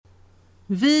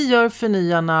Vi gör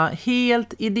Förnyarna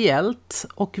helt ideellt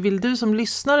och vill du som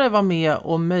lyssnare vara med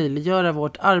och möjliggöra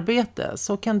vårt arbete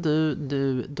så kan du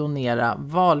donera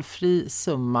valfri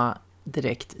summa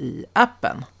direkt i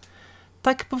appen.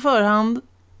 Tack på förhand!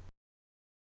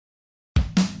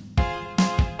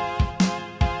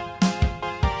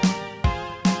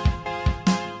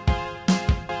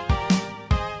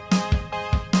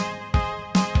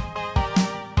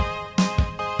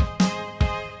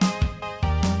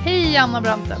 Hej Anna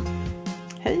Branten.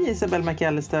 Hej Isabelle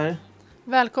McAllister.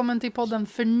 Välkommen till podden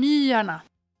Förnyarna.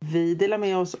 Vi delar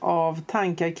med oss av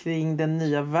tankar kring den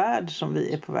nya värld som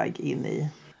vi är på väg in i.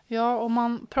 Ja, och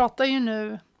man pratar ju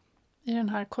nu i den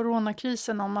här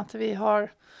coronakrisen om att vi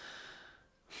har,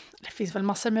 det finns väl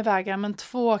massor med vägar, men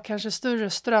 2 kanske större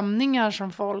strömningar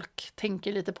som folk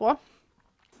tänker lite på.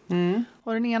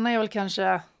 Och den ena är väl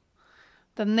kanske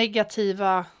den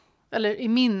negativa, eller i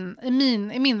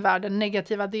min värld, den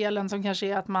negativa delen som kanske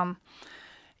är att man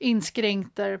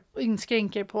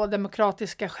inskränker på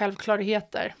demokratiska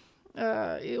självklarheter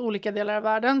i olika delar av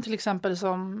världen. Till exempel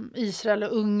som Israel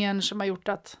och Ungern som har gjort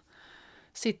att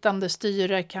sittande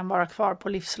styre kan vara kvar på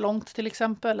livslångt till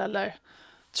exempel. Eller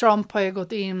Trump har ju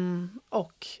gått in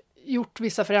och gjort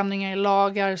vissa förändringar i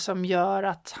lagar som gör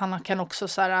att han kan också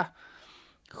så här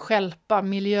stjälpa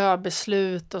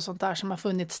miljöbeslut och sånt där som har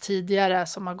funnits tidigare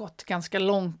som har gått ganska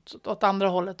långt åt andra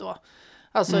hållet då.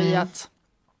 Alltså i att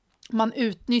man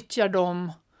utnyttjar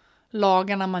de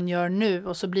lagarna man gör nu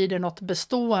och så blir det något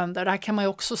bestående. Det här kan man ju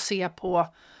också se på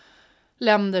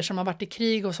länder som har varit i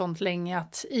krig och sånt länge,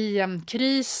 att i en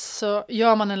kris så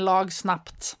gör man en lag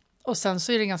snabbt och sen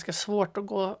så är det ganska svårt att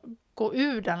gå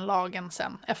ur den lagen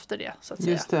sen efter det, så att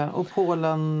säga. Just det, och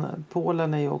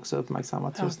Polen är ju också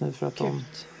uppmärksammat just nu för att de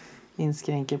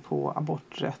inskränker på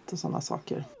aborträtt och sådana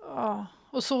saker. Ja,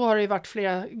 och så har det ju varit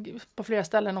på flera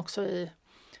ställen också i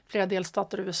flera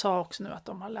delstater i USA också nu, att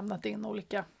de har lämnat in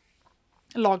olika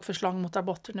lagförslag mot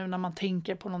aborter nu när man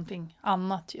tänker på någonting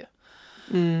annat ju.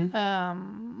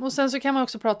 Och sen så kan man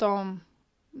också prata om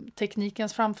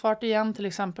teknikens framfart igen, till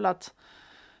exempel att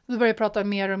vi börjar prata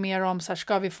mer och mer om så här,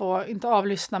 ska vi få, inte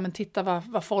avlyssna men titta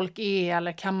vad folk är,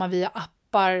 eller kan man via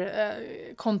appar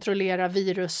kontrollera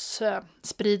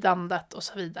virusspridandet och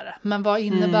så vidare. Men vad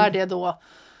innebär det då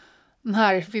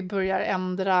när vi börjar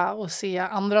ändra och se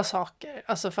andra saker?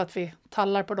 Alltså för att vi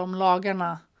tallar på de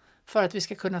lagarna för att vi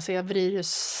ska kunna se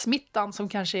virussmittan som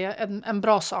kanske är en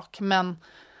bra sak, men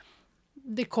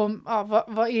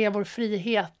vad är vår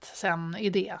frihet sen i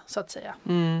det, så att säga.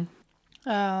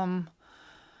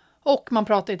 Och man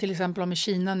pratar ju till exempel om i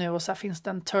Kina nu, och så finns det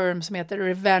en term som heter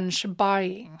revenge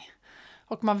buying.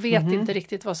 Och man vet inte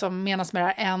riktigt vad som menas med det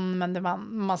här än, men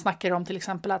man snackar om till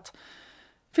exempel att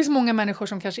det finns många människor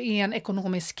som kanske är i en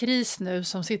ekonomisk kris nu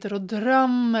som sitter och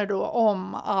drömmer då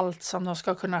om allt som de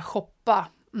ska kunna shoppa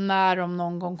när de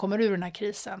någon gång kommer ur den här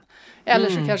krisen. Eller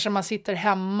så kanske man sitter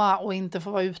hemma och inte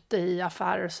får vara ute i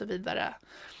affärer och så vidare.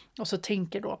 Och så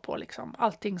tänker då på liksom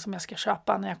allting som jag ska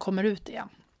köpa när jag kommer ut igen.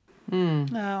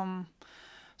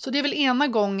 Så det är väl ena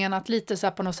gången att lite så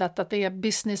här på något sätt att det är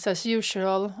business as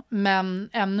usual, men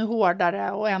ännu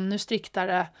hårdare och ännu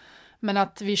striktare. Men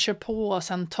att vi kör på och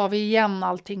sen tar vi igen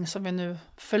allting som vi nu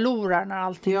förlorar när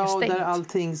allting är stängt. Ja, där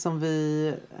allting som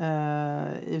vi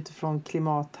utifrån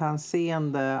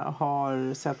klimathänseende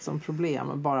har sett som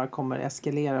problem bara kommer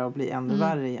eskalera och bli ännu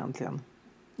värre egentligen.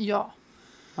 Ja,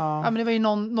 men det var ju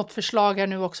något förslag här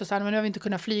nu också. Så här, men nu har vi inte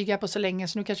kunnat flyga på så länge,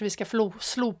 så nu kanske vi ska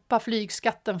slopa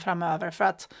flygskatten framöver för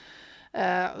att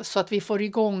så att vi får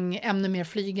igång ännu mer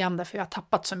flygande, för jag har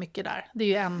tappat så mycket där. Det är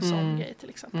ju en sån grej till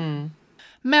exempel.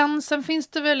 Men sen finns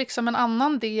det väl liksom en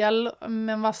annan del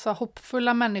med en massa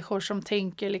hoppfulla människor som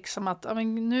tänker liksom att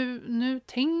nu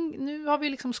har vi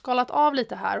liksom skalat av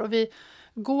lite här och vi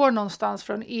går någonstans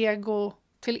från ego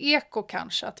till eko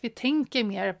kanske. Att vi tänker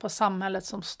mer på samhället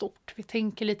som stort. Vi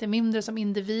tänker lite mindre som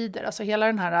individer. Alltså hela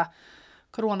den här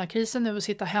coronakrisen nu, att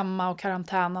sitta hemma och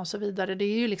karantäna och så vidare. Det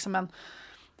är ju liksom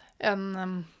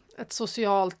ett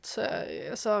socialt,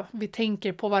 alltså vi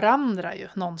tänker på varandra ju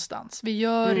någonstans. Vi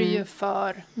gör det ju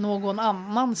för någon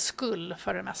annans skull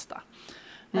för det mesta.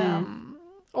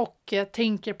 Och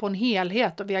tänker på en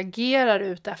helhet, och vi agerar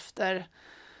ut efter,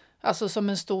 alltså som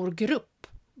en stor grupp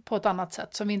på ett annat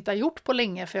sätt som vi inte har gjort på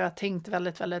länge, för jag har tänkt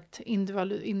väldigt, väldigt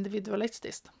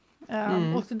individualistiskt.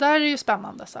 Och det där är ju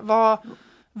spännande. Så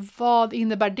vad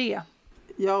innebär det?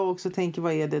 Jag också tänker,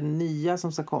 vad är det nya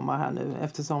som ska komma här nu,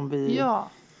 eftersom vi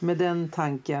med den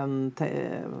tanken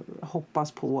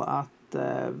hoppas på att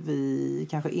vi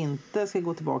kanske inte ska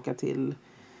gå tillbaka till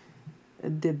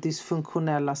det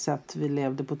dysfunktionella sätt vi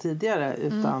levde på tidigare,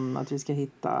 utan att vi ska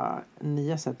hitta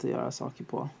nya sätt att göra saker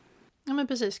på. Ja, men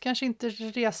precis. Kanske inte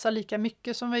resa lika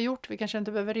mycket som vi har gjort. Vi kanske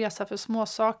inte behöver resa för små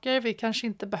saker. Vi kanske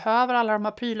inte behöver alla de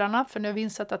här prylarna, för nu har vi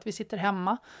insett att vi sitter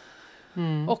hemma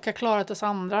och har klarat oss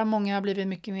andra. Många har blivit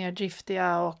mycket mer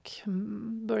driftiga och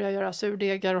börjar göra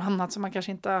surdegar och annat som man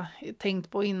kanske inte har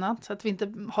tänkt på innan. Så att vi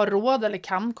inte har råd eller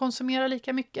kan konsumera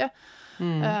lika mycket.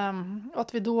 Och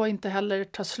att vi då inte heller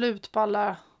tar slut på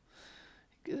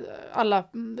alla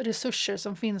resurser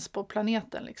som finns på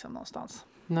planeten liksom någonstans.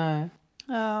 Nej.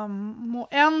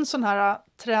 Och en sån här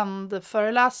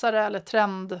trendföreläsare eller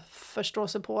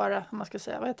trendförståsigpåare, om man ska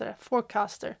säga, vad heter det?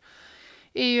 Forecaster,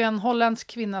 är ju en holländsk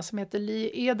kvinna som heter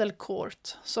Lee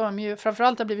Edelkoort, som ju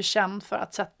framförallt har blivit känd för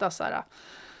att sätta så här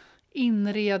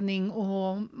inredning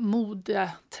och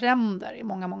modetrender i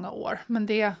många, många år. Men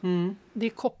det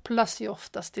kopplas ju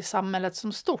oftast till samhället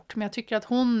som stort. Men jag tycker att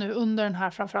hon nu under den här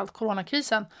framförallt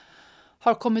coronakrisen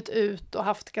har kommit ut och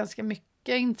haft ganska mycket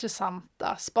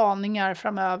intressanta spaningar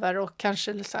framöver och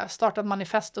kanske så här startat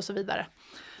manifest och så vidare.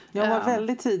 Jag var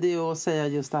väldigt tidig att säga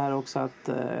just det här också, att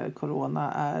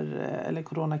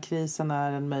coronakrisen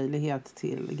är en möjlighet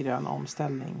till grön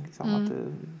omställning. Liksom,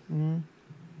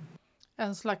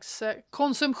 En slags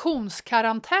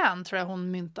konsumtionskarantän tror jag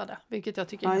hon myntade, vilket jag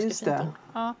tycker är ganska fint ord.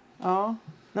 Ja.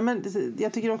 Nej, men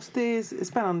jag tycker också det är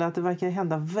spännande att det verkar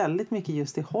hända väldigt mycket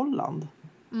just i Holland.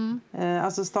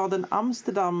 Alltså staden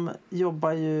Amsterdam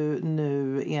jobbar ju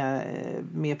nu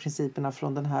med principerna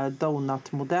från den här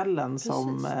donut-modellen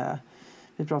som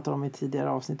vi pratade om i tidigare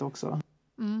avsnitt också.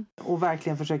 Och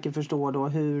verkligen försöker förstå då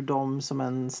hur de som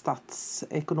en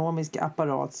statsekonomisk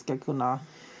apparat ska kunna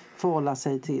förhålla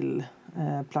sig till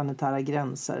planetära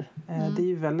gränser. Det är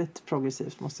ju väldigt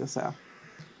progressivt, måste jag säga.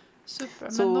 Super,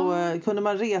 så kunde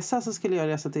man resa så skulle jag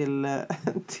resa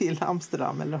till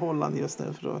Amsterdam eller Holland just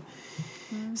nu för att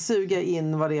suga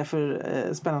in vad det är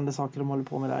för spännande saker de håller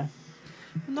på med där.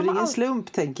 För det är ingen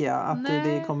slump, tänker jag, att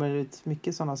det kommer ut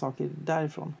mycket sådana saker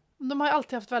därifrån. De har ju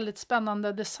alltid haft väldigt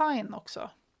spännande design också.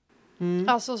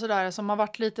 Alltså sådär som har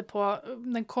varit lite på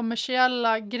den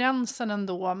kommersiella gränsen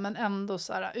ändå, men ändå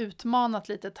sådär utmanat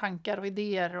lite tankar och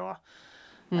idéer. Och,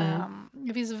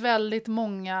 det finns väldigt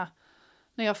många,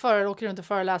 när jag åker runt och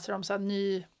föreläser om så här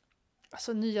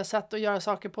nya sätt att göra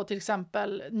saker på, till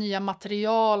exempel nya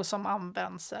material som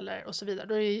används och så vidare.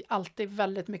 Då är det alltid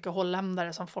väldigt mycket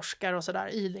holländare som forskar och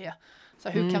sådär i det. Så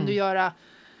här, hur kan du göra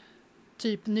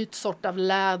typ nytt sort av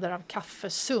läder av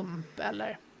kaffesump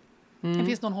eller... Det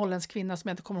finns någon holländsk kvinna som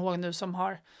jag inte kommer ihåg nu som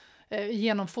har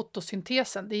genom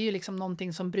fotosyntesen, det är ju liksom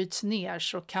någonting som bryts ner,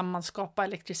 så kan man skapa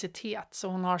elektricitet. Så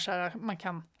hon har så här, man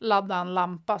kan ladda en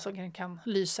lampa så den kan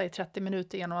lysa i 30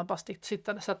 minuter genom att bara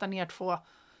sätta ner 2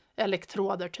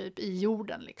 elektroder typ i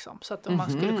jorden liksom. Så att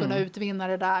man skulle kunna utvinna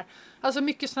det där. Alltså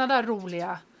mycket sådana där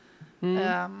roliga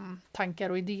tankar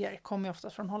och idéer kommer ju ofta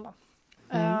från Holland.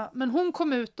 Men hon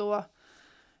kom ut då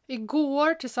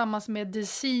igår tillsammans med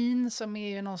Design, som är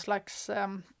ju någon slags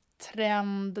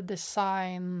trend,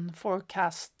 design,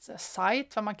 forecast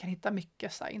sajt, där man kan hitta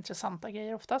mycket så här intressanta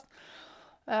grejer oftast.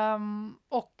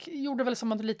 Och gjorde väl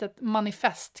som ett litet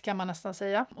manifest, kan man nästan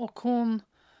säga. Och hon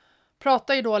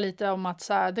pratar ju då lite om att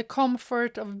så här, the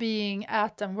comfort of being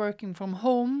at and working from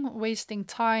home, wasting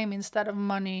time instead of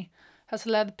money, has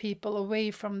led people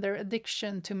away from their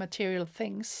addiction to material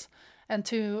things and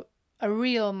to a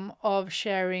realm of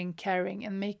sharing, caring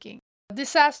and making.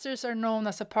 Disasters are known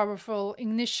as a powerful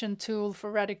ignition tool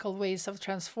for radical ways of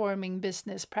transforming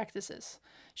business practices,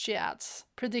 she adds,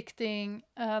 predicting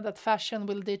that fashion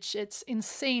will ditch its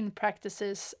insane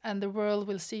practices and the world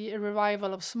will see a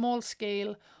revival of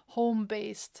small-scale,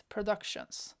 home-based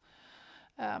productions.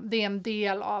 Det är en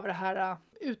del av det här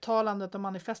uttalandet och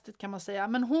manifestet, kan man säga.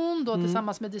 Men hon då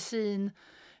tillsammans med Design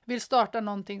vill starta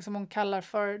någonting som hon kallar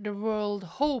för The World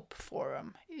Hope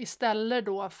Forum istället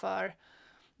då för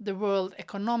The World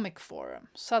Economic Forum.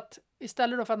 Så att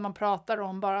istället då för att man pratar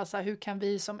om bara så här, hur kan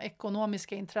vi som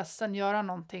ekonomiska intressen göra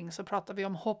någonting, så pratar vi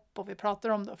om hopp, och vi pratar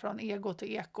om då från ego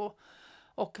till eko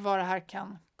och vad det här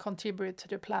kan contribute to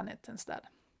the planet instead.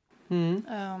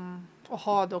 Och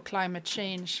ha då climate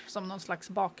change som någon slags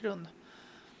bakgrund.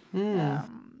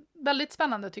 Väldigt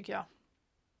spännande tycker jag.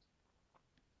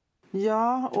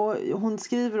 Ja, och hon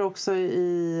skriver också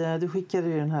du skickade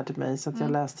ju den här till mig så att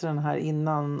jag läste den här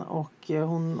innan, och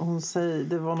hon säger,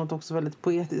 det var något också väldigt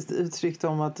poetiskt uttryckt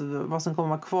om att vad som kommer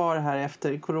vara kvar här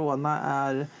efter corona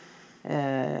är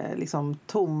liksom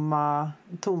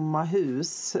tomma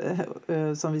hus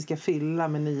som vi ska fylla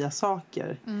med nya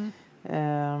saker.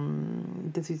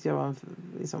 Det tyckte jag var en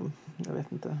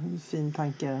fin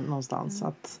tanke någonstans,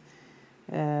 att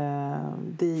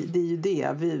Det är ju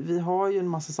det. Vi har ju en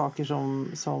massa saker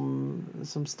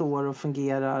som står och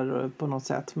fungerar på något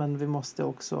sätt. Men vi måste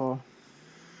också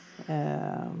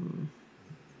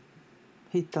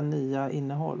hitta nya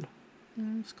innehåll.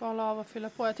 Skala av och fylla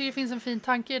på. Jag tycker det finns en fin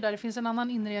tanke där. Det finns en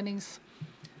annan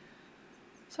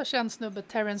så känd snubbe,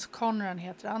 Terence Conran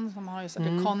heter han, som har ju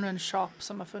The Conran Shop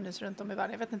som har funnits runt om i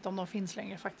världen. Jag vet inte om de finns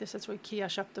längre faktiskt. Jag tror Ikea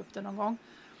köpte upp det någon gång.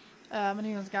 Men det är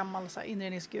ju en gammal så här,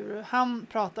 inredningsguru. Han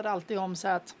pratade alltid om så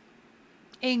att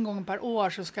en gång per år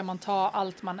så ska man ta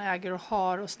allt man äger och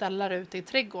har och ställa det ute i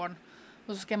trädgården.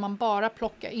 Och så ska man bara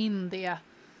plocka in det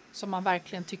som man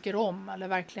verkligen tycker om eller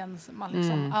verkligen man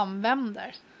liksom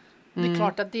använder. Det är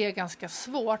klart att det är ganska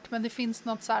svårt, men det finns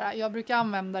något så här, jag brukar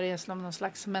använda det som någon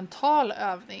slags mental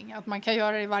övning. Att man kan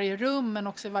göra det i varje rum, men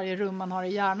också i varje rum man har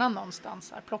i hjärnan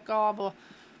någonstans. Här. Plocka av och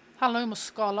handlar ju om att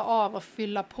skala av och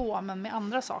fylla på, men med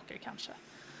andra saker kanske.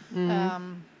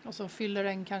 Och så fyller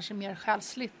den kanske mer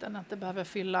själsligt än att det behöver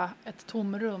fylla ett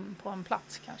tomrum på en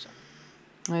plats kanske.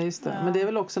 Ja, just det. Men det är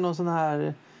väl också någon sån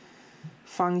här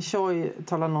Feng Shui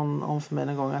talar någon om för mig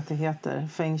en gång att det heter.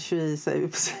 Feng Shui säger vi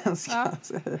på svenska.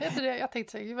 Ja, heter det? Jag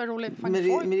tänkte säga, det var roligt. Feng Shui.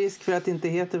 Shui. Med risk för att det inte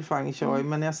heter Feng Shui,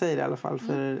 men jag säger det i alla fall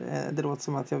för det låter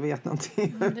som att jag vet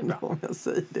någonting om jag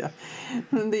säger det.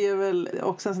 Men det är väl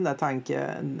också en sån där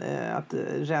tanke att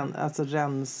alltså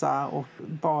rensa och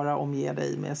bara omge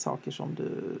dig med saker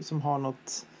som har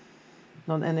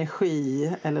någon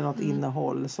energi eller något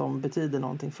innehåll som betyder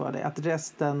någonting för dig. Att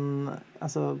resten,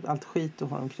 alltså allt skit du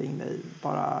har omkring dig,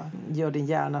 bara gör din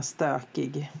hjärna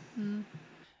stökig.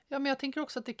 Ja, men jag tänker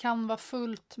också att det kan vara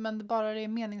fullt, men det bara är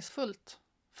meningsfullt.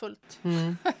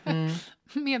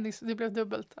 Det blev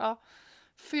dubbelt. Ja.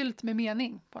 Fyllt med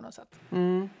mening på något sätt.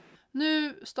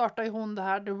 Nu startar ju hon det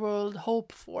här The World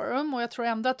Hope Forum, och jag tror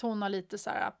ändå att hon har lite så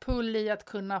här pull i att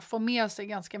kunna få med sig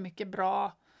ganska mycket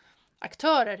bra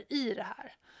aktörer i det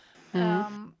här.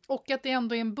 Och att det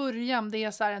ändå är en början, det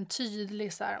är så här en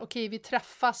tydlig så här, okej, vi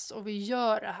träffas och vi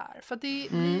gör det här. För det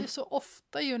blir så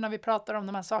ofta ju när vi pratar om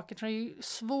de här sakerna, så det är ju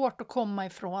svårt att komma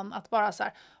ifrån att bara så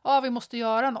här, vi måste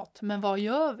göra något, men vad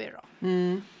gör vi då?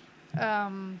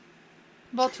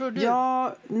 Vad tror du?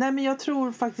 Ja, nej men jag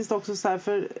tror faktiskt också så här,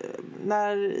 för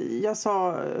när jag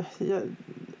sa,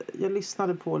 jag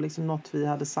lyssnade på liksom något vi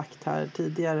hade sagt här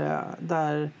tidigare,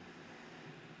 där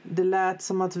det lät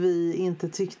som att vi inte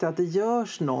tyckte att det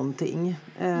görs någonting.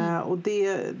 Och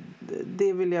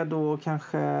det vill jag då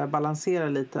kanske balansera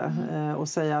lite. Och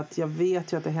säga att jag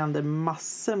vet ju att det händer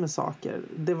massor med saker.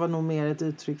 Det var nog mer ett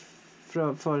uttryck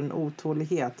för en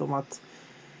otålighet om att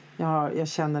jag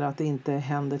känner att det inte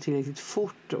händer tillräckligt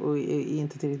fort och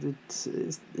inte tillräckligt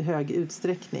hög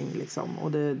utsträckning. Liksom.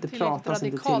 Och det pratas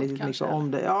inte tillräckligt kanske, mycket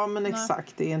om det. Ja, men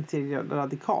exakt. Det är inte tillräckligt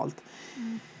radikalt.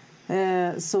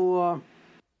 Så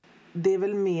det är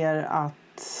väl mer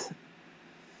att,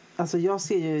 alltså jag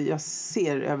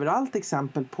ser överallt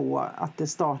exempel på att det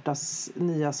startas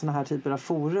nya såna här typer av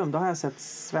forum. Då har jag sett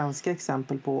svenska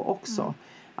exempel på också.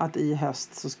 Att i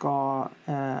höst så ska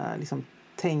liksom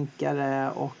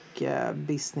tänkare och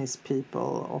business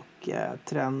people och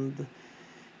trend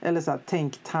eller så här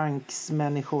tänktanks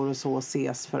människor och så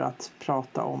ses för att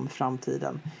prata om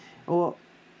framtiden.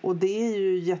 Och det är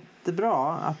ju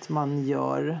jättebra att man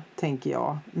gör, tänker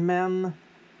jag. Men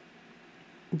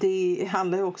det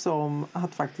handlar ju också om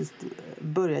att faktiskt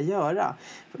börja göra.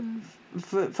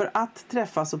 För att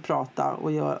träffas och prata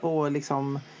och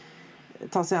liksom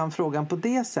ta sig an frågan på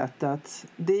det sättet,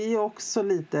 det är ju också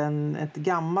lite ett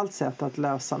gammalt sätt att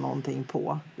lösa någonting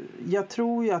på. Jag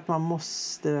tror ju att man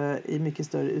måste i mycket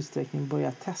större utsträckning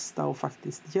börja testa och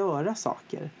faktiskt göra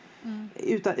saker.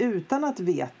 Utan att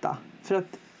veta. För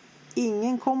att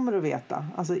ingen kommer att veta.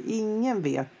 Alltså ingen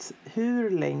vet hur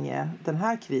länge den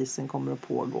här krisen kommer att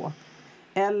pågå.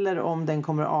 Eller om den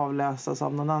kommer att avlösas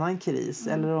av någon annan kris.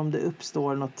 Eller om det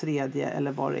uppstår något tredje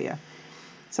eller vad det är.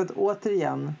 Så att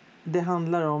återigen, det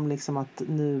handlar om liksom att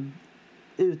nu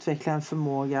utveckla en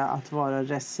förmåga att vara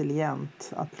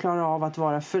resilient. Att klara av att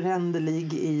vara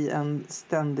föränderlig i en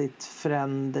ständigt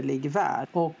föränderlig värld.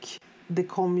 Och det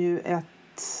kom ju ett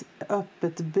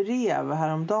öppet brev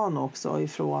häromdagen också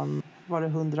ifrån, var det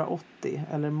 180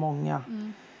 eller många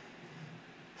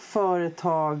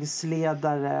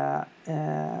företagsledare,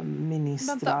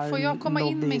 ministrar, vänta, får jag komma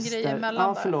in med en grej emellan?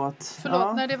 Ja, förlåt.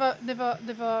 Förlåt, nej, det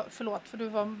var förlåt, för du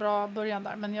var en bra början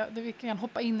där, men vi kan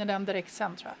hoppa in i den direkt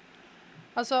sen, tror jag.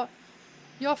 Alltså,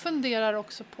 jag funderar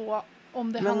också på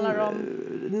om det handlar om...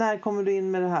 När kommer du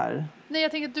in med det här? Nej,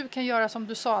 jag tänker att du kan göra som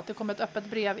du sa, att det kommer ett öppet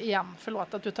brev igen.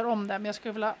 Förlåt att du tar om det, men jag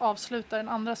skulle vilja avsluta den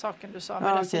andra saken du sa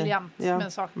med resilient, med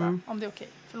en sak bara, om det är okej.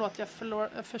 Förlåt, jag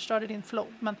förstörde din flow,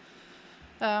 men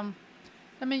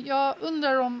Nej, men jag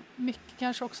undrar om mycket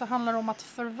kanske också handlar om att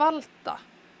förvalta,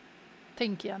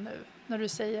 tänker jag nu, när du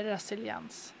säger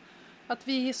resiliens. Att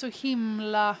vi är så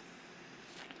himla...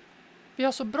 Vi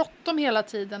har så bråttom hela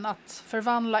tiden att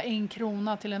förvandla en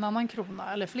krona till en annan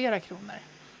krona, eller flera kronor.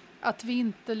 Att vi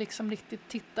inte liksom riktigt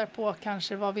tittar på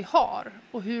kanske vad vi har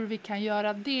och hur vi kan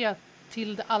göra det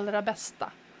till det allra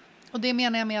bästa. Och det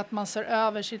menar jag med att man ser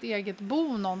över sitt eget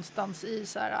bo någonstans i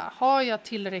så här, har jag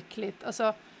tillräckligt,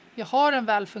 alltså jag har en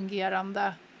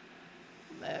välfungerande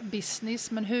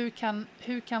business, men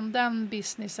hur kan den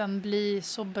businessen bli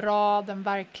så bra den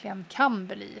verkligen kan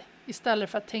bli? Istället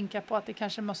för att tänka på att det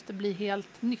kanske måste bli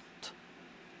helt nytt.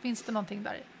 Finns det någonting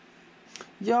där i?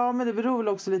 Ja, men det beror väl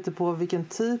också lite på vilken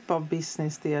typ av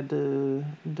business det är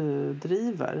du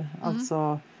driver.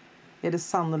 Alltså, är det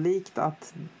sannolikt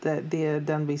att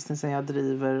den businessen jag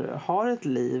driver har ett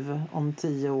liv om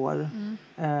 10 år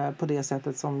på det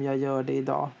sättet som jag gör det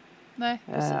idag? Nej,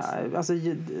 precis. Alltså,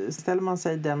 ställer man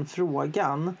sig den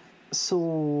frågan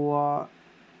så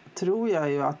tror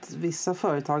jag ju att vissa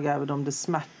företag, även om det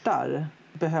smärtar,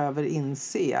 behöver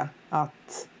inse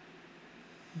att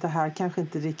det här kanske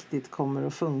inte riktigt kommer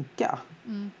att funka.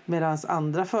 Medan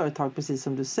andra företag, precis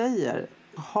som du säger,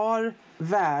 har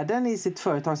värden i sitt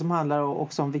företag som handlar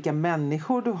också om vilka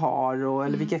människor du har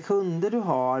eller vilka kunder du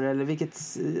har, eller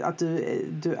att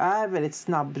du är väldigt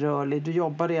snabbrörlig, du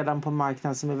jobbar redan på en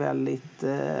marknad som är väldigt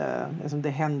det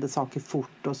händer saker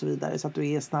fort och så vidare, så att du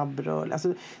är snabbrörlig.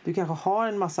 Alltså, du kanske har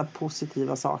en massa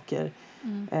positiva saker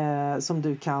som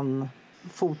du kan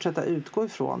fortsätta utgå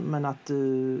ifrån, men att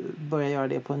du börjar göra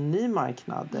det på en ny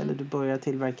marknad eller du börjar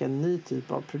tillverka en ny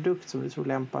typ av produkt som du tror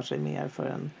lämpar sig mer för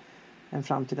en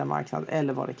framtida marknad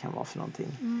eller vad det kan vara för någonting.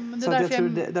 Så att jag tror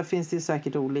där finns det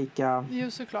säkert olika...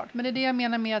 Jo, såklart. Men det är det jag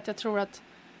menar med att jag tror att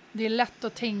det är lätt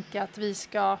att tänka att vi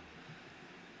ska...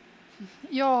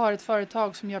 Jag har ett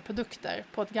företag som gör produkter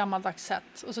på ett gammaldags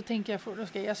sätt. Och så tänker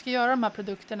jag ska göra de här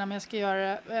produkterna, men jag ska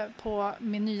göra det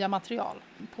med nya material.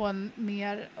 På en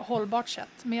mer hållbart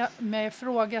sätt. Men jag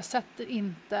ifrågasätter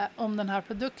inte om den här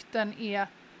produkten är...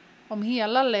 Om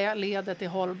hela ledet är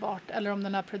hållbart eller om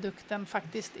den här produkten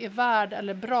faktiskt är värd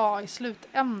eller bra i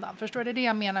slutändan. Förstår du? Det är det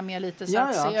jag menar med lite så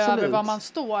att se över var man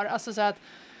står. Alltså så att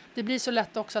det blir så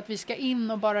lätt också att vi ska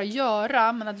in och bara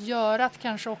göra, men att göra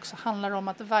kanske också handlar om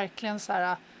att verkligen så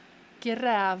här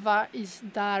gräva i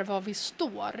där var vi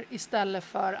står istället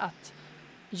för att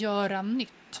göra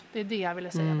nytt. Det är det jag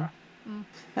ville säga bara.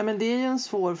 Ja, men det är ju en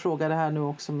svår fråga det här nu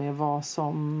också med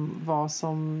vad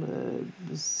som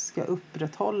ska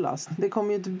upprätthållas. Det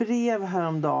kom ju ett brev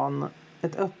häromdagen,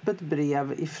 ett öppet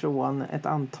brev ifrån ett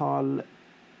antal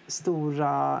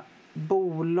stora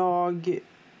bolag,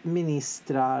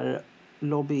 ministrar,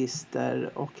 lobbyister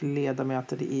och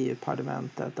ledamöter i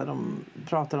EU-parlamentet där de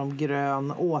pratar om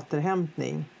grön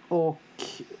återhämtning och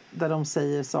där de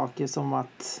säger saker som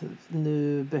att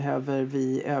nu behöver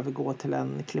vi övergå till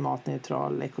en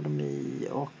klimatneutral ekonomi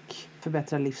och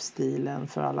förbättra livsstilen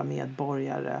för alla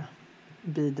medborgare,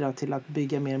 bidra till att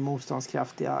bygga mer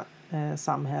motståndskraftiga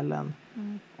samhällen.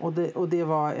 Och det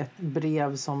var ett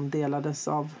brev som delades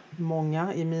av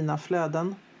många i mina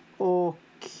flöden. Och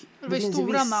det var ju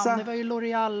stora namn, det var ju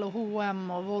L'Oreal och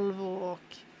H&M och Volvo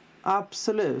och...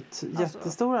 Absolut,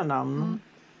 jättestora namn.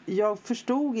 Jag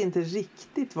förstod inte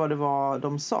riktigt vad det var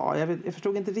de sa. Jag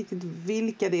förstod inte riktigt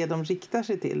vilka det är de riktar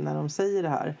sig till när de säger det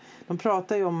här. De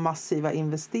pratar ju om massiva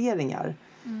investeringar.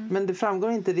 Men det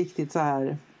framgår inte riktigt så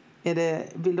här.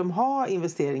 Vill de ha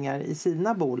investeringar i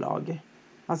sina bolag?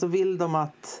 Alltså vill de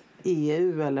att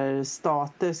EU eller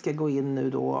stater ska gå in nu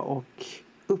då och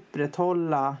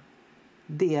upprätthålla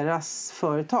deras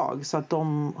företag så att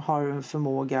de har en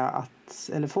förmåga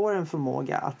får en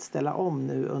förmåga att ställa om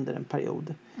nu under en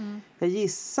period. Jag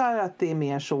gissar att det är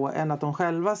mer så än att de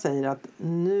själva säger att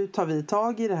nu tar vi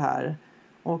tag i det här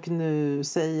och nu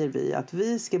säger vi att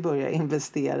vi ska börja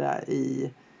investera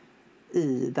i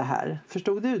det här.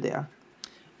 Förstod du det?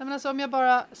 Ja, men alltså, om jag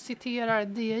bara citerar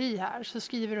DI här så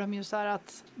skriver de ju så här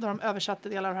att då de översatte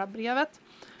delar av det här brevet.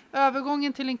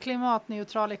 Övergången till en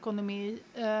klimatneutral ekonomi,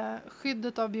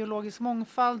 skyddet av biologisk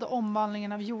mångfald och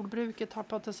omvandlingen av jordbruket har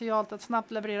potential att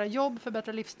snabbt leverera jobb,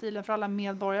 förbättra livsstilen för alla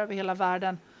medborgare över hela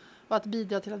världen och att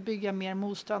bidra till att bygga mer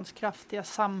motståndskraftiga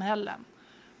samhällen.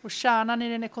 Och kärnan i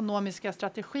den ekonomiska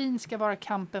strategin ska vara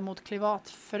kampen mot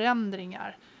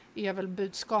klimatförändringar, är väl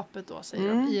budskapet då, säger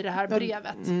de i det här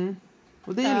brevet.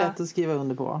 Och det är ju lätt att skriva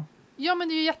under på. Ja, men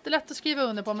det är ju jättelätt att skriva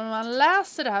under på. Men när man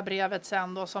läser det här brevet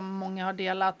sen då som många har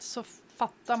delat så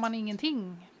fattar man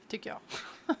ingenting, tycker jag.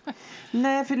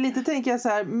 Nej, för lite tänker jag så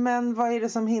här, men vad är det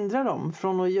som hindrar dem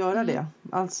från att göra det?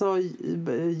 Alltså,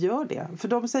 gör det. För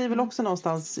de säger väl också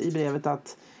någonstans i brevet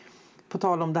att, på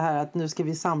tal om det här att nu ska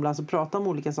vi samlas och prata om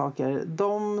olika saker.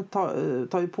 De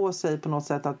tar ju på sig på något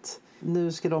sätt att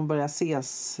nu ska de börja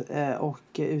ses och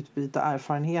utbyta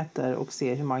erfarenheter och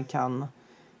se hur man kan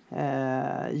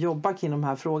jobba kring de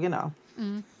här frågorna.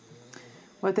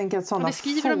 Och jag tänker att sådana... Och det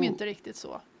skriver de ju inte riktigt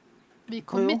så. We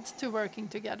commit to working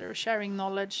together, sharing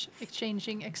knowledge,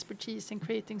 exchanging expertise and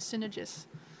creating synergies.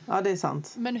 Ja, det är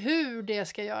sant. Men hur det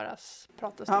ska göras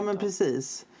pratas det Ja, inte men om.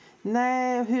 precis.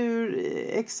 Nej, hur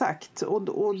exakt.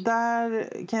 Och där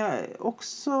kan jag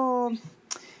också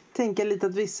tänka lite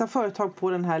att vissa företag på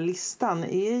den här listan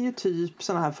är ju typ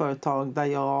sådana här företag där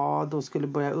jag då skulle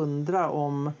börja undra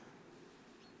om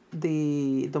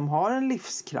de har en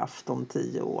livskraft om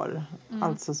 10 år.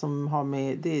 Alltså som har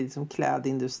med, det är liksom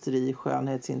klädindustri,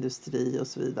 skönhetsindustri och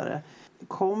så vidare.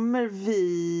 Kommer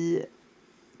vi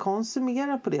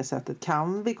konsumera på det sättet?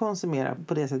 Kan vi konsumera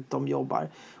på det sättet de jobbar?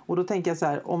 Och då tänker jag så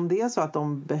här, om det är så att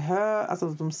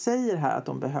de säger här att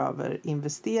de behöver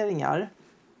investeringar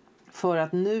för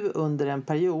att nu under en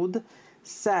period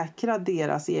säkra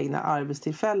deras egna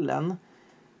arbetstillfällen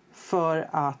för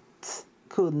att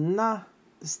kunna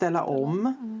ställa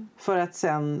om för att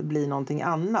sen bli någonting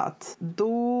annat.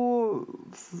 Då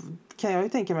kan jag ju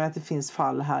tänka mig att det finns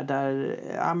fall här där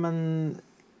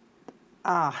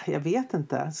jag vet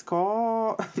inte.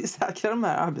 Ska vi säkra de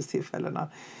här arbetstillfällena?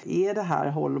 Är det här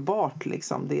hållbart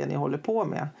liksom, det ni håller på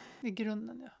med? I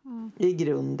grunden, ja. I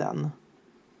grunden.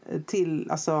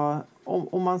 Alltså,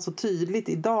 om man så tydligt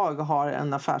idag har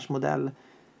en affärsmodell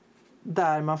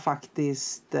där man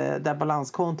faktiskt, där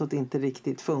balanskontot inte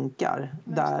riktigt funkar.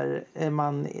 Där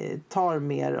man tar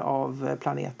mer av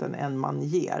planeten än man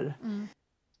ger.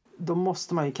 Då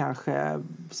måste man ju kanske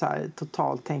så här,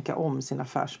 totalt tänka om sin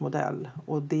affärsmodell.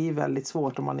 Och det är väldigt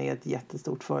svårt om man är ett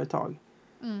jättestort företag.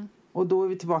 Och då är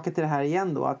vi tillbaka till det här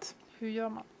igen då att... Hur gör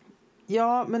man?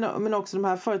 Ja, men också de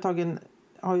här företagen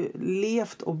har ju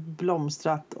levt och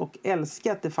blomstrat och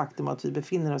älskat det faktum att vi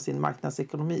befinner oss i en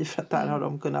marknadsekonomi. För att där har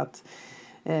de kunnat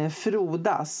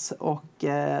frodas och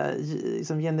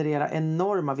liksom generera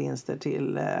enorma vinster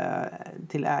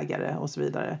till ägare och så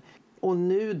vidare. Och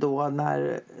nu då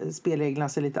när spelreglerna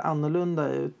ser lite annorlunda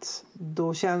ut,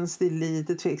 då känns det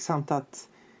lite tveksamt att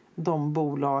de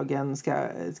bolagen ska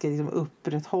liksom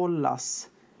upprätthållas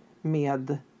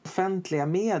med offentliga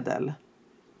medel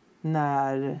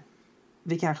när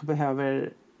vi kanske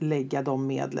behöver lägga de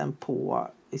medlen på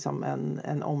liksom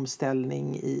en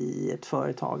omställning i ett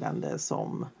företagande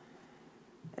som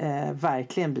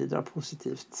verkligen bidrar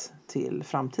positivt till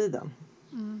framtiden.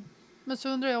 Men så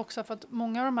undrar jag också, för att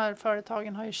många av de här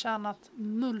företagen har ju tjänat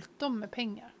multum med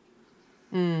pengar.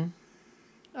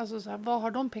 Alltså så här, vad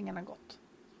har de pengarna gått?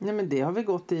 Nej, men det har väl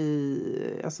gått det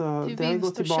har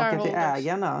gått tillbaka till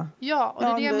ägarna. Ja, och det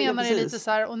är det jag menar precis. är lite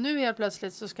så här, och nu helt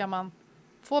plötsligt så ska man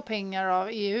få pengar av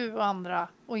EU och andra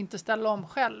och inte ställa om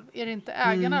själv. Är det inte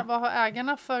ägarna? Vad har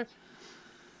ägarna för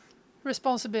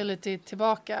responsibility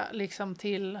tillbaka liksom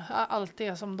till allt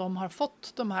det som de har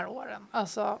fått de här åren?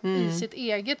 Alltså i sitt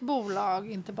eget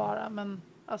bolag, inte bara, men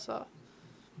alltså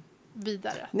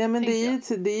vidare. Nej, men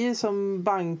det är ju som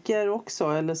banker också,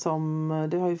 eller som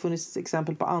det har ju funnits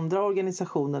exempel på andra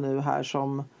organisationer nu här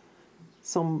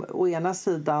som å ena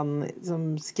sidan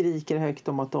som skriker högt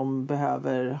om att de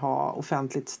behöver ha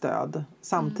offentligt stöd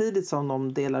samtidigt som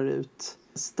de delar ut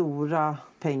stora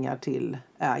pengar till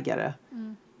ägare.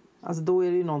 Alltså då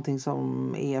är det ju någonting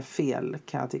som är fel,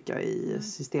 kan jag tycka, i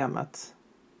systemet.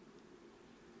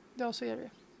 Ja, så är det.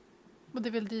 Och det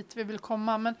är väl dit vi vill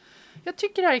komma. Men jag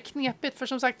tycker det här är knepigt, för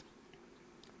som sagt,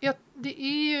 det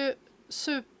är ju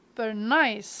super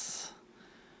nice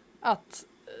att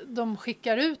de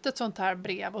skickar ut ett sånt här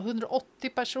brev och 180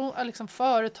 personer, liksom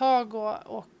företag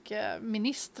och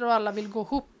ministrar och alla vill gå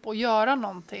ihop och göra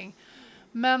någonting.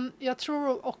 Men jag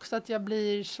tror också att jag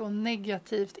blir så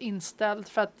negativt inställd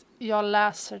för att jag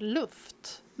läser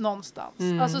luft någonstans.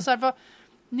 Alltså så här,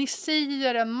 ni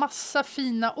säger en massa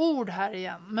fina ord här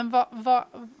igen, men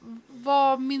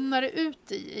vad mynnar det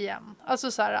ut i igen?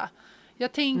 Alltså så här,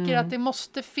 jag tänker att det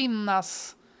måste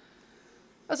finnas.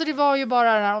 Alltså det var ju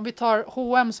bara det här, om vi tar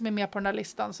H&M som är med på den här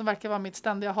listan, som verkar vara mitt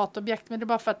ständiga hatobjekt, men det är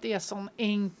bara för att det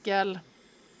är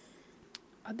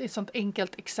det är ett sånt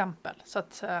enkelt exempel. Så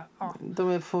att, ja.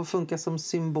 De får funka som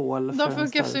symbol. De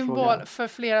funkar som symbol för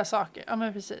flera saker. Ja,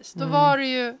 men precis. Då var det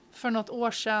ju för något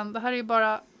år sedan, det här är ju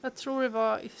bara, jag tror det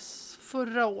var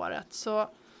förra året, så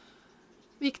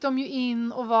gick de ju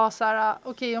in och var så här,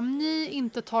 okej, om ni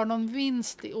inte tar någon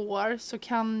vinst i år så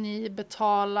kan ni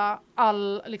betala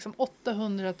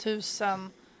 800 000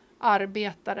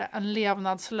 arbetare en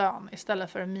levnadslön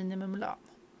istället för en minimumlön.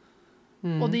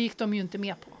 Och det gick de ju inte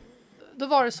med på. Då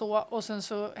var det så, och sen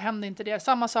så hände inte det.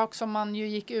 Samma sak som man ju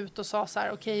gick ut och sa så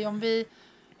här, okej, om vi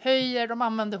höjer, de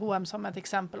använde H&M som ett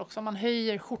exempel också, om man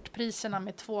höjer skjortpriserna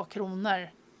med 2 kronor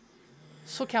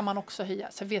så kan man också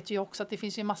höja. Så vet ju också att det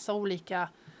finns ju massa olika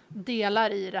delar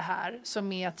i det här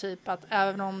som är typ att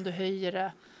även om du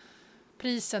höjer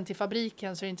prisen till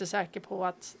fabriken så är det inte säker på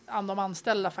att de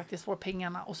anställda faktiskt får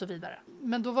pengarna och så vidare.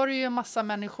 Men då var det ju en massa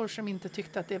människor som inte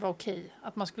tyckte att det var okej.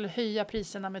 Att man skulle höja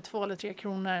priserna med 2 eller 3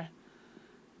 kronor.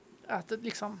 Att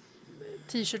liksom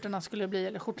t-shirtarna skulle bli,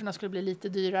 eller skjortorna skulle bli lite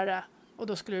dyrare. Och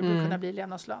då skulle det kunna bli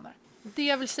levnadslöner. Det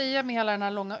jag vill säga med hela den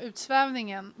här långa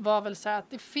utsvävningen var väl så här att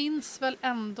det finns väl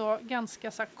ändå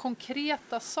ganska så här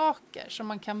konkreta saker som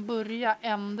man kan börja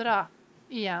ändra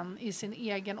igen i sin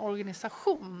egen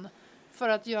organisation för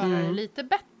att göra det lite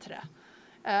bättre.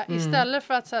 Istället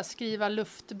för att så här, skriva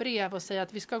luftbrev och säga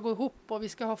att vi ska gå ihop och vi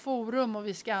ska ha forum och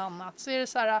vi ska annat, så är det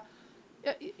så här,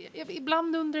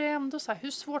 ibland undrar jag ändå så här,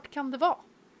 hur svårt kan det vara?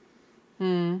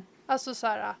 Alltså så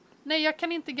här, nej, jag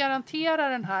kan inte garantera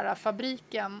den här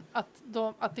fabriken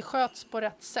att det sköts på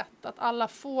rätt sätt, att alla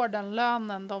får den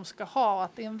lönen de ska ha,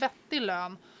 att det är en vettig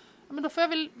lön. Men då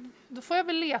får jag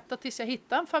väl leta tills jag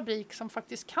hittar en fabrik som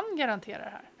faktiskt kan garantera det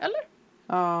här, eller?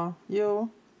 Ja, jo.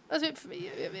 Alltså,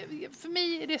 för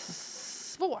mig är det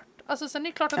svårt. Alltså, sen är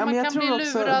det klart att man kan bli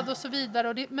lurad och så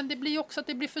vidare. Men det blir ju också att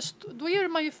det blir då är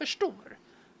man ju för stor.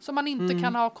 Så man inte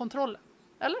kan ha kontrollen.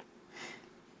 Eller?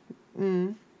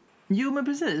 Jo, men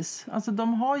precis. Alltså,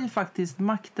 de har ju faktiskt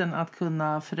makten att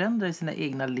kunna förändra i sina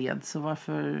egna led. Så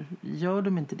varför gör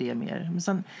de inte det mer? Men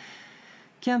sen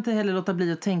kan jag inte heller låta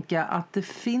bli att tänka att det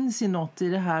finns ju något i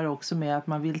det här också med att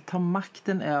man vill ta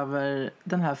makten över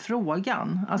den här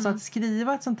frågan. Alltså att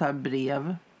skriva ett sånt här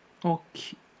brev och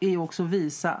är också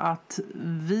visa att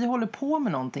vi håller på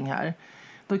med någonting här.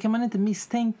 Då kan man inte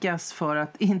misstänkas för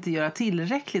att inte göra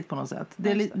tillräckligt på något sätt.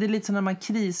 Det är lite som när man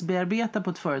krisbearbetar på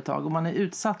ett företag och man är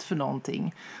utsatt för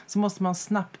någonting. Så måste man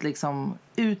snabbt liksom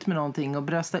ut med någonting och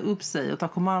brösta upp sig och ta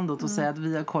kommandot och säga att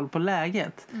vi har koll på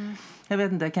läget. Jag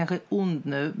vet inte, jag kanske är ond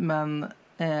nu, men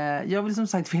jag vill som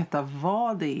sagt veta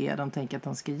vad det är de tänker att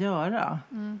de ska göra.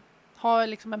 Ha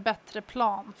liksom en bättre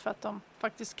plan för att de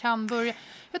faktiskt kan börja.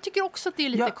 Jag tycker också att det är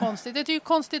lite konstigt. Jag tycker det är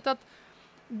konstigt att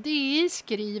DI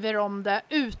skriver om det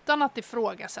utan att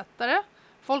ifrågasätta det.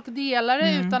 Folk delar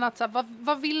det utan att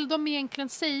vad vill de egentligen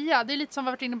säga? Det är lite som vi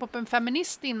har varit inne på en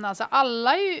feminist innan. Så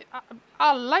alla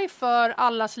är för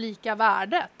allas lika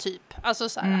värde, typ. Alltså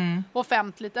så här,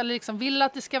 offentligt. Eller liksom vill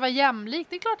att det ska vara jämlikt.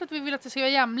 Det är klart att vi vill att det ska vara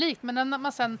jämlikt. Men när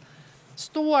man sen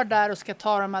står där och ska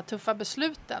ta de här tuffa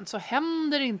besluten så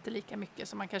händer det inte lika mycket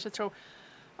som man kanske tror.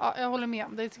 Ja, jag håller med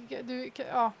om det.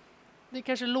 Det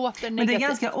kanske låter negativt.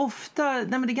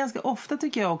 Men det är ganska ofta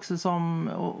tycker jag också som,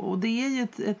 och det är ju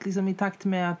ett liksom, i takt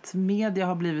med att media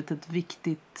har blivit ett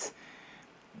viktigt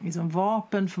liksom,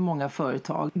 vapen för många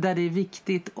företag. Där det är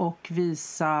viktigt att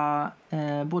visa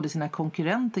både sina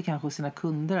konkurrenter kanske och sina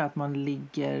kunder att man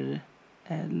ligger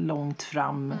långt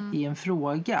fram i en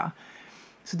fråga.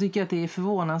 Så tycker jag att det är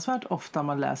förvånansvärt ofta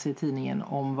man läser i tidningen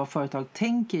om vad företag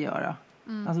tänker göra.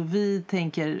 Alltså vi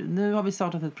tänker, nu har vi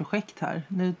startat ett projekt här.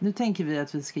 Nu tänker vi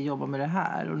att vi ska jobba med det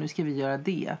här och nu ska vi göra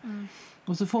det.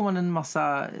 Och så får man en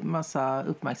massa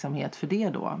uppmärksamhet för det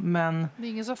då. Men det är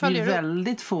ingen som följer det är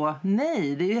väldigt få.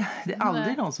 Nej, det är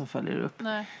aldrig någon som följer upp.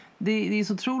 Nej. Det är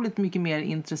så otroligt mycket mer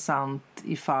intressant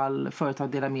ifall företag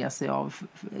delar med sig av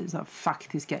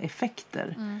faktiska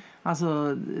effekter.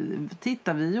 Alltså,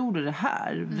 titta, vi gjorde det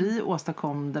här. Vi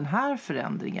åstadkom den här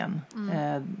förändringen.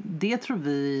 Det tror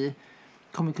vi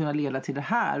kommer kunna leda till det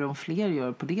här om fler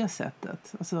gör på det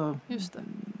sättet. Alltså, just det.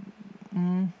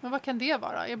 Men vad kan det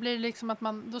vara? Jag blir liksom att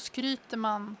då skryter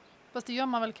man, fast det gör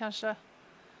man väl kanske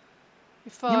i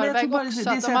förväg också.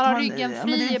 Att om man har ryggen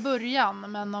fri i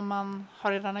början, men om man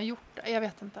har redan gjort det, jag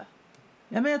vet inte.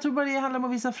 Ja, men jag tror bara det handlar om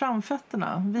att visa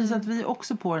framfötterna. Visa att vi är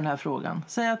också på den här frågan.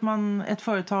 Säg att ett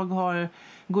företag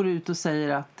går ut och säger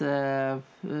att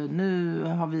nu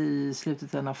har vi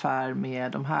slutit en affär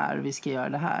med de här, vi ska göra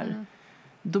det här.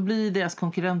 Då blir deras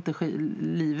konkurrenter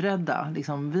livrädda.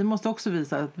 Liksom, vi måste också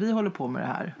visa att vi håller på med det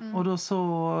här. Och då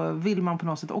så vill man på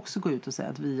något sätt också gå ut och säga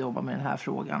att vi jobbar med den här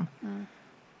frågan.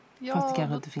 Ja, fast det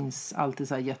kanske inte finns alltid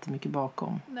så här jättemycket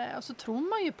bakom. Nej, och så tror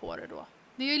man ju på det då.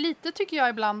 Det är ju lite, tycker jag,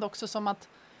 ibland också som att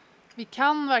vi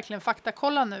kan verkligen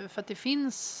faktakolla nu. För att det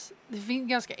finns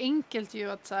ganska enkelt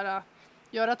ju att så här,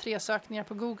 göra 3 sökningar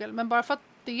på Google. Men bara för att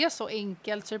det är så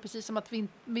enkelt så är det precis som att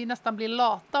vi nästan blir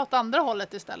lata åt andra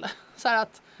hållet istället. Så här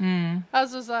att,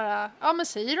 alltså så här, ja men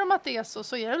säger de att det är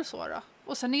så är det väl så då.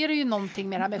 Och sen är det ju någonting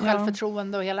med det här med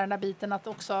självförtroende och hela den här biten att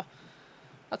också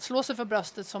att slå sig för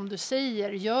bröstet som du säger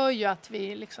gör ju att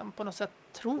vi liksom på något sätt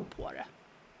tror på det.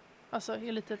 Alltså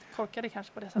är lite korkade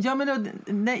kanske på det sättet. Ja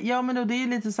men det är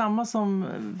lite samma som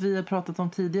vi har pratat om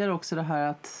tidigare också, det här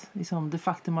att liksom, det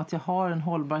faktum att jag har en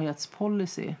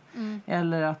hållbarhetspolicy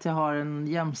eller att jag har en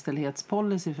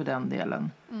jämställdhetspolicy för den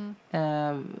delen.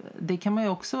 Det kan man ju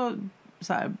också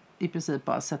så här, i princip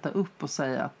bara sätta upp och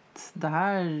säga att det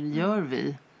här gör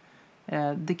vi.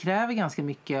 Det kräver ganska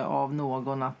mycket av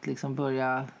någon att liksom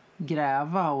börja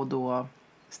gräva och då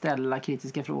ställa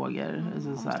kritiska frågor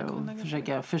så här, och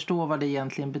försöka förstå vad det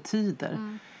egentligen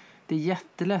betyder. Det är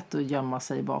jättelätt att gömma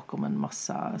sig bakom en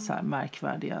massa så här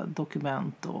märkvärdiga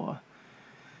dokument och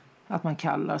att man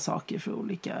kallar saker för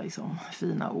olika liksom,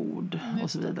 fina ord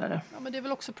och så vidare. Ja, men det är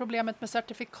väl också problemet med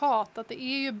certifikat, att det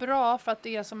är ju bra för att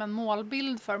det är som en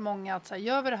målbild för många att så här,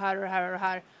 gör vi det här och det här och det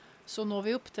här så når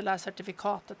vi upp till det här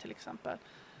certifikatet till exempel.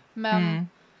 Men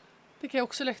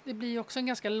det blir också en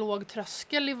ganska låg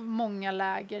tröskel i många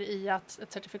läger i att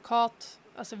ett certifikat,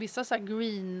 alltså vissa så här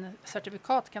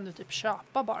green-certifikat kan du typ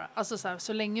köpa bara. Alltså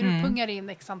så länge du pungar in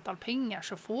x antal pengar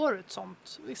så får du ett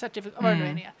sånt certifikat, vad det nu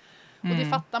än är. Och det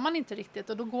fattar man inte riktigt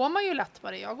och då går man ju lätt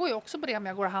på det. Jag går ju också på det om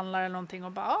jag går och handlar eller någonting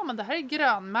och bara, men det här är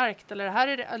grönmärkt eller det här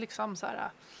är liksom så här,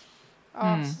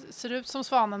 ser ut som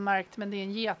svanenmärkt men det är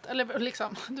en get eller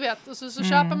liksom, du vet, och så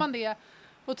köper man det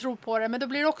och tror på det, men då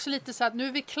blir det också lite så att nu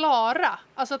är vi klara,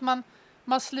 alltså att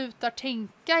man slutar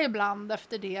tänka ibland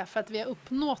efter det för att vi har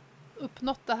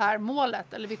uppnått det här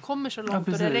målet eller vi kommer så långt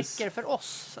och det räcker för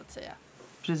oss så att säga.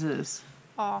 Precis.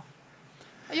 Ja.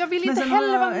 Jag vill inte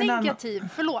heller vara negativ,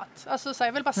 förlåt. Alltså så här,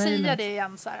 jag vill bara säga det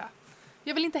igen så här.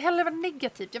 Jag vill inte heller vara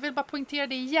negativ. Jag vill bara poängtera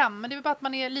det igen. Men det är bara att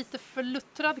man är lite för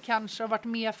luttrad kanske och varit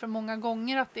med för många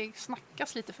gånger att det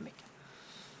snackas lite för mycket.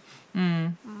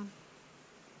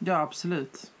 Ja,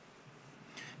 absolut.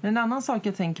 Men en annan sak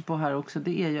jag tänker på här också,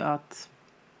 det är ju att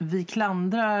vi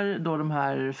klandrar då de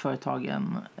här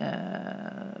företagen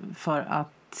för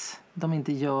att de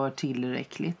inte gör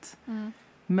tillräckligt.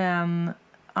 Men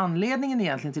anledningen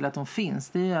egentligen till att de finns,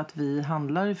 det är att vi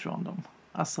handlar ifrån dem.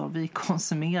 Alltså vi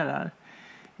konsumerar.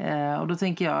 Och då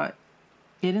tänker jag,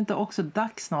 är det inte också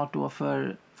dags snart då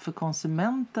för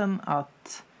konsumenten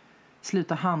att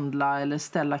sluta handla eller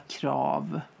ställa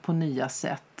krav på nya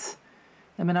sätt?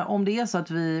 Jag menar, om det är så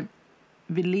att vi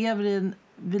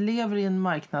lever i en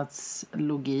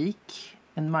marknadslogik,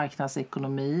 en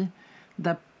marknadsekonomi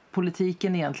där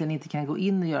politiken egentligen inte kan gå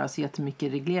in och göra så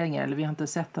jättemycket regleringar, eller vi har inte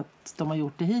sett att de har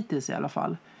gjort det hittills i alla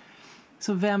fall.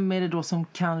 Så vem är det då som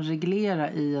kan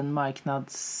reglera i en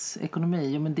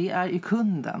marknadsekonomi? Jo, men det är ju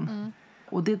kunden.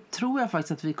 Och det tror jag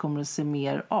faktiskt att vi kommer att se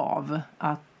mer av,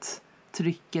 att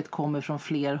trycket kommer från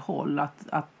fler håll,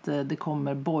 att det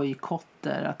kommer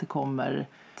bojkotter,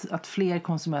 att fler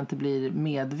konsumenter blir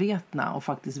medvetna och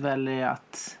faktiskt väljer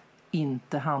att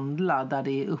inte handla där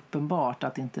det är uppenbart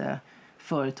att inte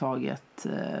företaget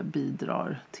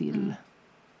bidrar till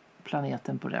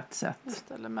planeten på rätt sätt. Just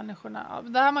det, eller människorna.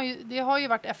 Ja, det har ju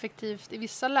varit effektivt i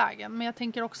vissa lägen, men jag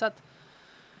tänker också att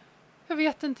jag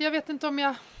vet inte om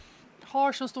jag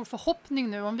har så stor förhoppning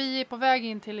nu om vi är på väg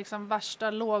in till liksom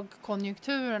värsta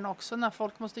lågkonjunkturen också, när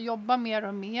folk måste jobba mer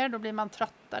och mer, då blir man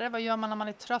tröttare. Vad gör man när man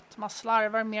är trött? Man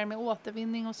slarvar mer med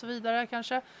återvinning och så vidare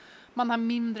kanske. Man har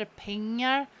mindre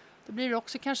pengar. Då blir det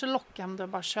också kanske lockande att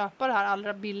bara köpa det här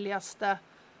allra billigaste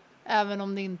även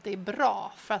om det inte är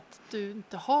bra för att du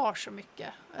inte har så mycket.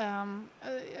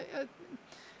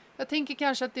 Jag tänker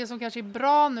kanske att det som kanske är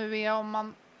bra nu är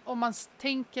om man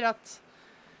tänker att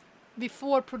vi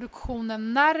får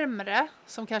produktionen närmre,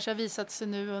 som kanske har visat sig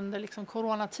nu under liksom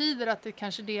coronatider att det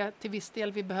kanske är det till viss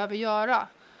del vi behöver göra.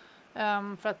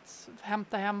 För att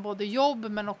hämta hem både jobb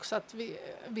men också att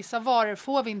vissa varor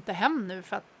får vi inte hem nu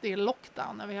för att det är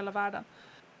lockdown över hela världen.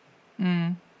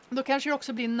 Då kanske det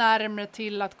också blir närmare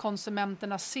till att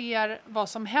konsumenterna ser vad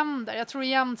som händer. Jag tror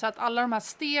igen så att alla de här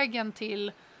stegen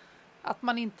till att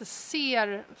man inte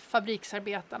ser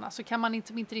fabriksarbetarna, så kan man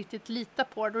inte riktigt lita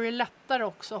på det. Då är det lättare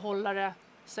också att hålla det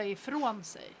sig ifrån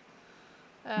sig.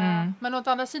 Men åt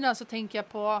andra sidan så tänker jag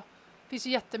på, det finns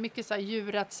ju jättemycket så här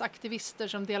djurrättsaktivister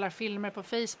som delar filmer på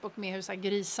Facebook med hur så här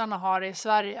grisarna har det i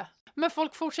Sverige. Men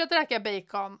folk fortsätter äta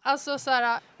bacon. Alltså så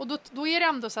här, och då är det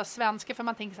ändå så här svenska, för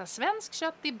man tänker så här, svensk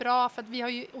kött är bra för att vi har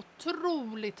ju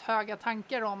otroligt höga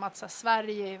tankar om att så här,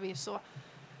 Sverige är vi så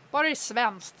bara det är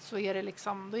svenskt så är det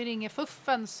liksom, då är det ingen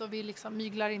fuffens och vi liksom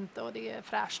myglar inte och det är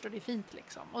fräscht och det är fint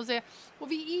liksom.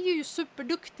 Och vi är ju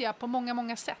superduktiga på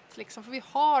många sätt liksom, för vi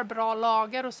har bra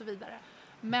lagar och så vidare.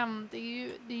 Men det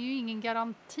är ju ingen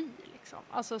garanti liksom.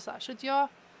 Alltså så här, så att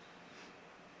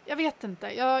jag vet inte.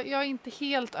 Jag är inte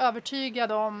helt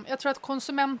övertygad om. Jag tror att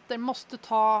konsumenter måste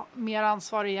ta mer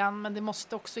ansvar igen, men det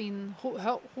måste också in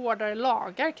hårdare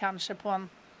lagar kanske på en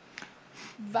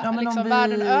men liksom om vi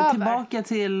världen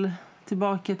över.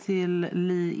 Tillbaka till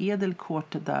Li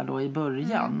Edelkort där då i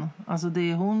början. Alltså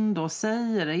det hon då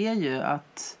säger är ju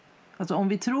att, alltså om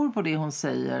vi tror på det hon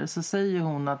säger, så säger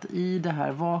hon att i det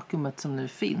här vakuumet som nu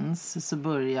finns så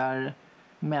börjar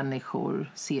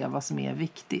människor se vad som är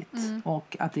viktigt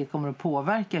och att det kommer att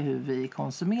påverka hur vi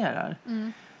konsumerar.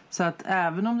 Så att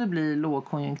även om det blir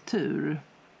lågkonjunktur,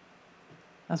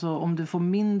 alltså om du får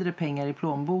mindre pengar i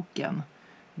plånboken,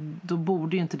 då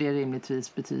borde ju inte det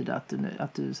rimligtvis betyda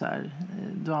att du så här,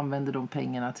 du använder de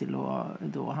pengarna till att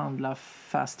då handla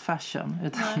fast fashion,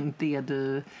 utan det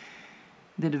du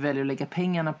väljer att lägga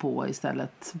pengarna på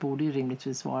istället borde ju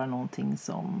rimligtvis vara någonting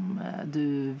som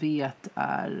du vet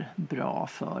är bra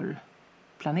för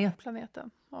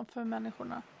planeten och för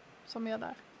människorna som är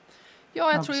där.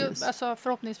 Ja, jag tror ju, alltså,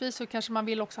 förhoppningsvis så kanske man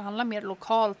vill också handla mer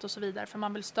lokalt och så vidare, för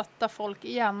man vill stötta folk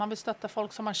igen. Man vill stötta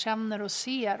folk som man känner och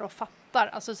ser och fattar.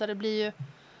 Alltså så det blir ju,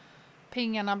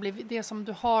 pengarna blir, det som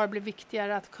du har blir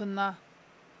viktigare, att kunna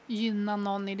gynna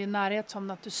någon i din närhet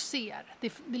som att du ser. Det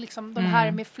är liksom de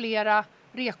här med flera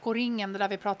rekoringen, det där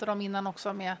vi pratade om innan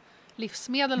också med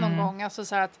livsmedel någon gång. Alltså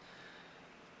så här att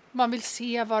man vill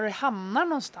se var det hamnar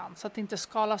någonstans, så att det inte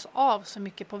skalas av så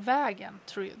mycket på vägen.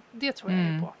 Det tror jag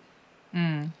är på.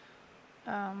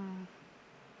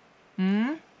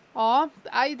 Ja,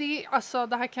 alltså,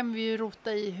 det här kan vi ju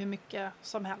rota i hur mycket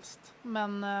som helst.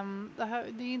 Men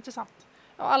det är intressant.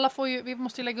 Ja, vi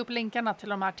måste ju lägga upp länkarna till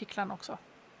de här artiklarna också.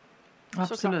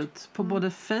 Absolut, på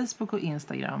både Facebook och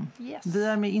Instagram. Yes. Vi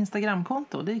är med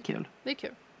Instagramkonto, det är kul. Det är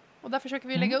kul. Och där försöker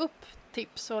vi lägga upp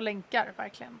tips och länkar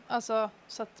verkligen. Alltså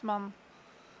så att man,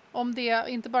 om det,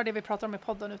 inte bara det vi pratar om i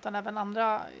podden, utan även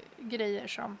andra grejer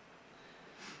som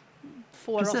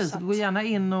får oss att... Gå gärna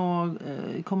in och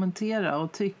kommentera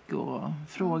och tyck och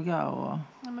fråga och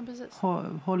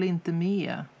håll inte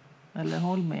med. Eller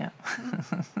håll med.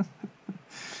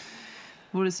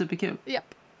 Vore superkul.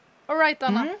 Japp. All right,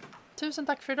 Anna. Tusen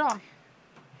tack för idag.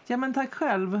 Ja, men tack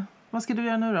själv. Vad ska du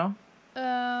göra nu då?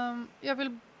 Jag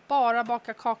vill bara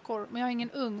baka kakor, men jag har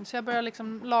ingen ugn, så jag börjar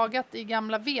liksom lagat i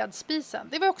gamla vedspisen.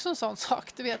 Det var också en sån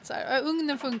sak, du vet så här.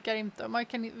 Ugnen funkar inte,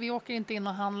 vi åker inte in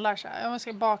och handlar så här. Jag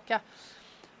ska baka.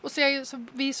 Och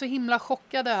vi är så himla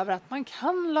chockade över att man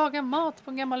kan laga mat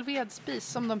på en gammal vedspis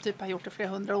som de typ har gjort i flera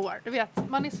 100 år. Du vet,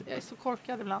 jag är så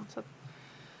korkad ibland så att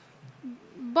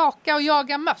baka och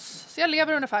jaga möss. Så jag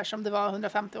lever ungefär som det var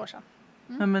 150 år sedan.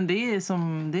 Nej, men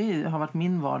det har varit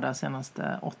min vardag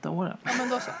senaste 8 åren. Ja, men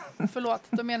då så. Förlåt.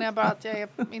 Då menar jag bara att jag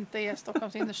inte är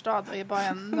Stockholms innerstad och är bara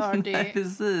en nördig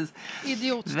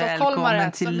idiot-stockholmare.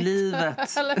 Välkommen till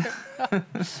livet. Eller ja.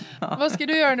 Vad ska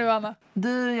du göra nu, Anna?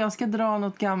 Jag ska dra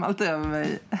något gammalt över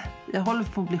mig. Jag håller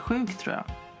på att bli sjuk, tror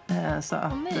jag. Så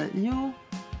att,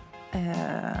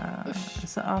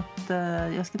 så att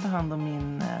jag ska ta hand om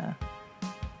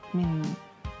min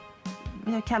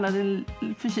jag kallar det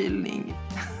förkylning.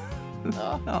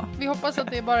 Ja. Vi hoppas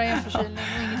att det bara är en förkylning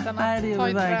och inget annat. Nej, det gör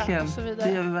vi verkligen.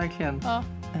 Det gör vi verkligen. Ja.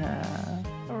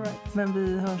 All right. Men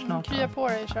vi hörs snart. Krya på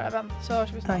dig, kör även. Så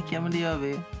hörs vi snart. Tack, ja, men det gör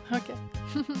vi. Okej.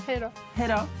 Hej då. Hej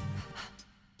då.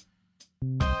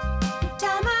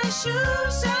 Tie my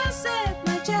shoes and set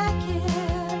my jacket.